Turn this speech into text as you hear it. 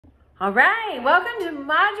All right, welcome to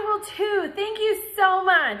Module 2. Thank you so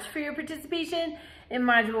much for your participation in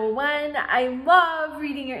Module 1. I love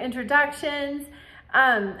reading your introductions,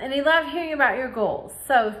 and I love hearing about your goals.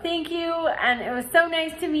 So thank you, and it was so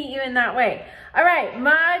nice to meet you in that way. All right,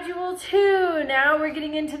 Module 2. Now we're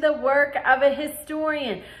getting into the work of a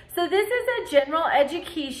historian. So this is a general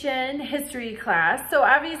education history class. So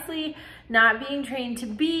obviously not being trained to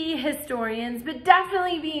be historians, but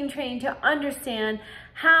definitely being trained to understand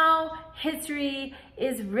how history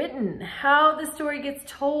is written, how the story gets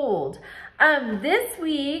told. This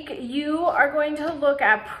week, you are going to look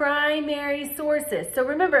at primary sources. So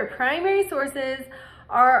remember, primary sources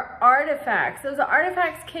are artifacts. Those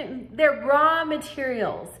artifacts they're raw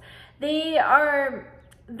materials. They are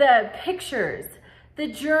the pictures, the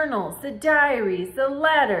journals, the diaries, the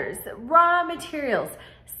letters, raw materials.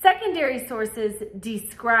 Secondary sources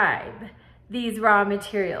describe these raw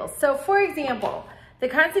materials. So for example, the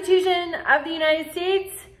Constitution of the United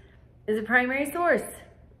States is a primary source.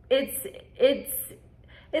 It's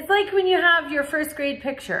like when you have your first grade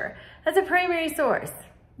picture. That's a primary source.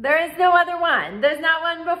 There is no other one. There's not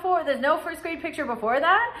one before. There's no first grade picture before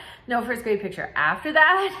that. No first grade picture after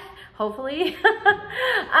that, hopefully.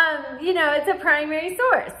 You know, it's a primary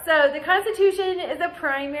source. So the Constitution is a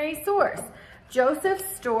primary source. Joseph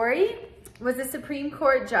Story was a Supreme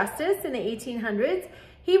Court justice in the 1800s.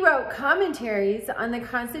 He wrote commentaries on the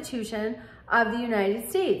Constitution of the United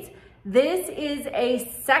States. This is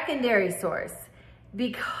a secondary source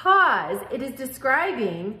because it is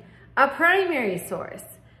describing a primary source.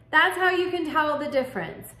 That's how you can tell the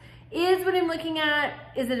difference. Is what I'm looking at,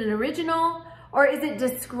 is it an original or is it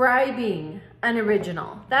describing an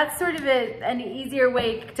original? That's sort of an easier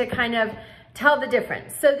way to kind of tell the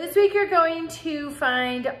difference. So this week you're going to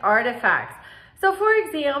find artifacts. So for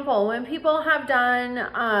example, when people have done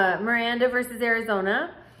Miranda versus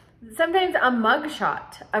Arizona, sometimes a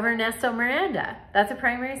mugshot of Ernesto Miranda, that's a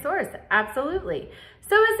primary source, absolutely.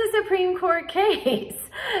 So is the Supreme Court case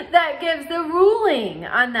that gives the ruling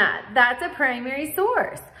on that. That's a primary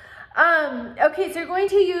source. Okay, so you're going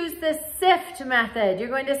to use the SIFT method. You're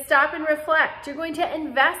going to stop and reflect. You're going to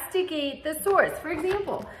investigate the source. For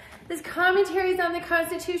example, this commentaries on the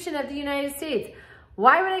Constitution of the United States.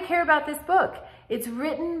 Why would I care about this book? It's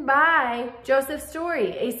written by Joseph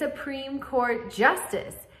Story, a Supreme Court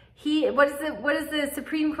justice. What does the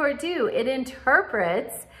Supreme Court do? It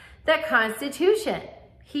interprets the Constitution.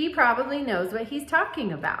 He probably knows what he's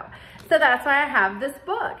talking about. So that's why I have this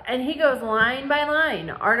book. And he goes line by line,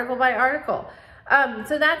 article by article.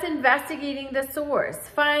 So that's investigating the source,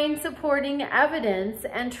 find supporting evidence,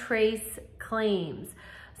 and trace claims.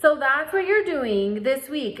 So that's what you're doing this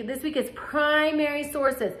week. This week is primary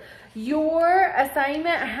sources. Your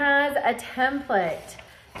assignment has a template.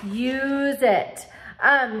 Use it.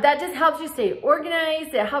 That just helps you stay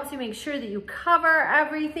organized. It helps you make sure that you cover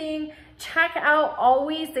everything. Check out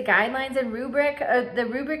always the guidelines and rubric. The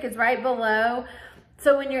rubric is right below.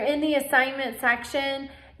 So when you're in the assignment section,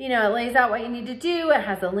 you know, it lays out what you need to do. It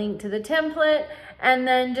has a link to the template, and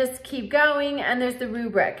then just keep going, and there's the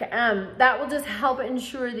rubric. That will just help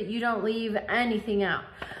ensure that you don't leave anything out.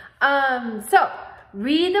 So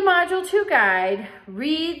read the Module 2 guide,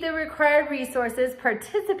 read the required resources,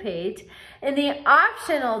 participate in the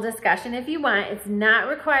optional discussion if you want. It's not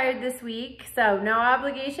required this week, so no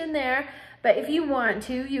obligation there, but if you want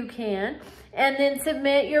to, you can. And then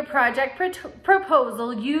submit your project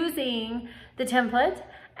proposal using the template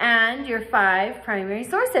and your 5 primary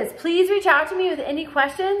sources. Please reach out to me with any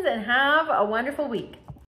questions and have a wonderful week.